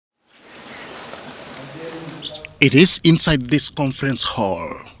It is inside this conference hall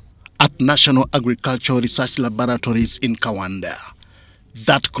at National Agriculture Research Laboratories in Kawanda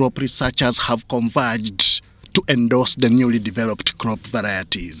that crop researchers have converged to endorse the newly developed crop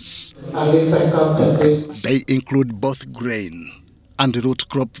varieties. They include both grain and root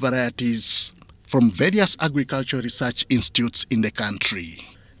crop varieties from various agriculture research institutes in the country.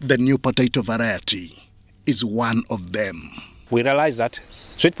 The new potato variety is one of them. We realize that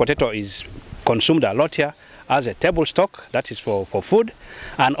sweet potato is consumed a lot here as a table stock, that is for food,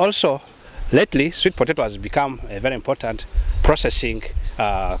 and also lately sweet potato has become a very important processing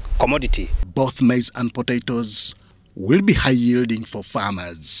commodity. Both maize and potatoes will be high yielding for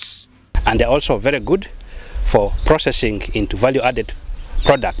farmers. And they're also very good for processing into value-added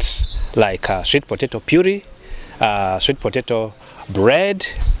products like sweet potato puree, sweet potato bread,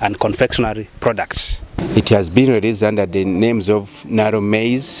 and confectionery products. It has been released under the names of NARO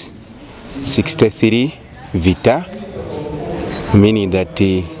Maize 63 Vita, meaning that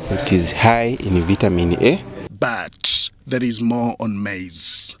it is high in vitamin A. But there is more on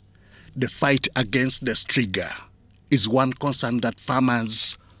maize. The fight against the striga is one concern that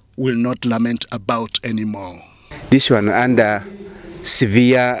farmers will not lament about anymore. This one, under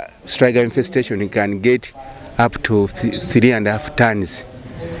severe striga infestation, you can get up to 3.5 tons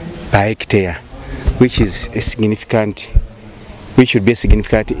per hectare, which is a significant, which should be a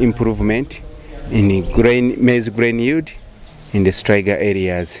significant improvement in maize grain yield in the striga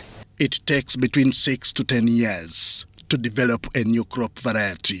areas. It takes between 6 to 10 years to develop a new crop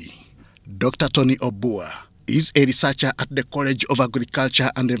variety. Dr. Tony Obua is a researcher at the College of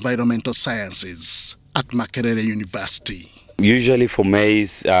Agriculture and Environmental Sciences at Makerere University. Usually for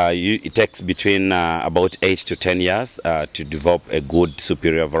maize, it takes between about 8 to 10 years to develop a good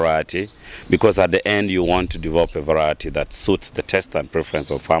superior variety, because at the end you want to develop a variety that suits the taste and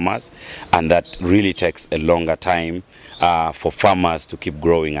preference of farmers, and that really takes a longer time for farmers to keep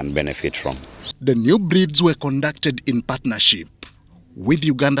growing and benefit from. The new breeds were conducted in partnership with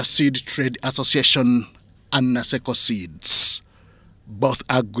Uganda Seed Trade Association and Naseko Seeds. Both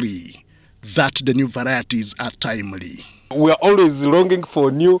agree that the new varieties are timely. We are always longing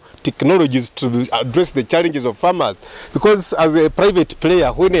for new technologies to address the challenges of farmers, because as a private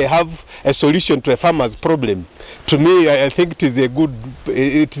player, when I have a solution to a farmer's problem, to me I think it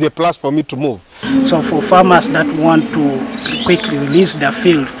is a plus for me to move. So for farmers that want to quickly release their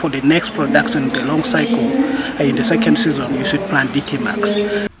field for the next production in the long cycle, in the second season, you should plant DT Max.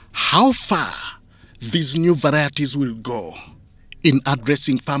 How far these new varieties will go in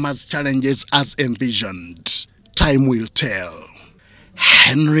addressing farmers' challenges as envisioned, time will tell.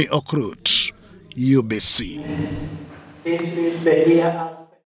 Henry Okrut, UBC.